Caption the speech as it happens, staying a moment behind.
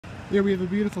Here we have a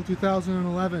beautiful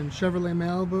 2011 Chevrolet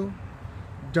Malibu,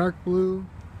 dark blue,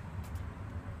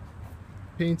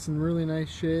 paint's in really nice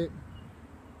shape,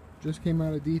 just came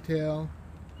out of detail,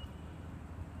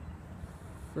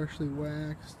 freshly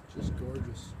waxed, just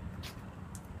gorgeous.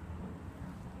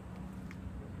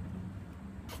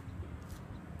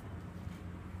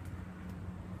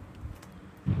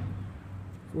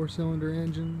 Four-cylinder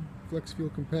engine, flex fuel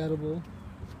compatible.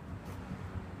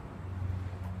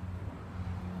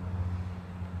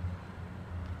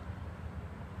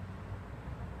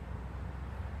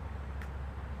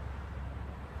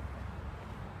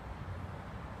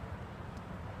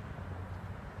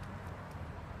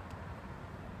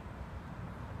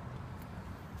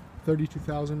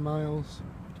 $32,000 miles,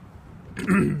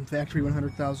 factory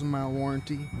 100,000 mile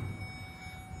warranty,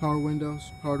 power windows,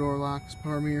 power door locks,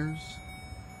 power mirrors,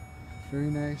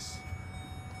 very nice,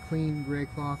 clean gray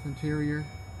cloth interior,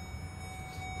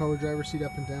 power driver seat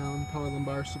up and down, power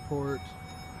lumbar support,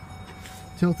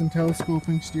 tilt and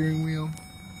telescoping steering wheel,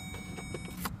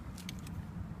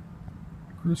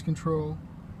 cruise control,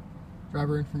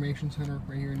 driver information center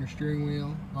right here in your steering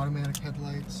wheel, automatic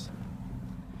headlights,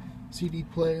 CD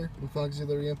player with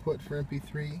auxiliary input for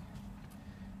MP3,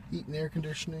 heat and air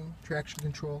conditioning, traction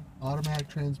control, automatic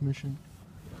transmission,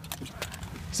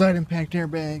 side impact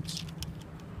airbags,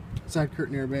 side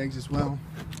curtain airbags as well.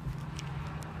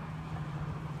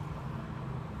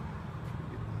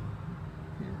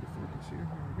 Camera to focus here.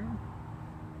 There we go.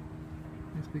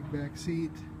 Nice big back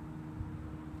seat.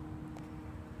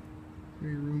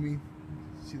 Very roomy.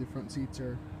 See the front seats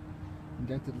are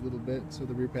indented a little bit, so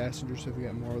the rear passengers have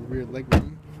got more rear leg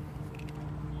room.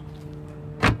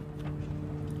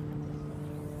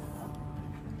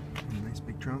 Nice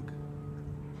big trunk.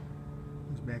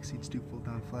 Those back seats do fold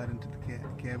down flat into the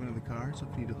cabin of the car, so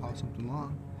if you need to haul something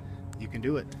long, you can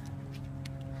do it.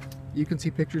 You can see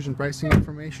pictures and pricing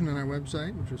information on our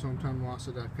website, which is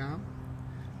hometownwausau.com.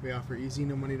 We offer easy,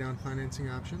 no money down financing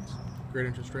options, great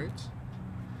interest rates.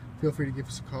 Feel free to give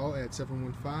us a call at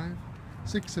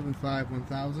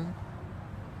 715-675-1000.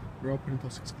 We're open until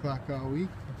 6 o'clock all week,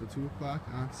 until 2 o'clock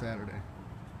on Saturday.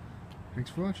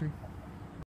 Thanks for watching.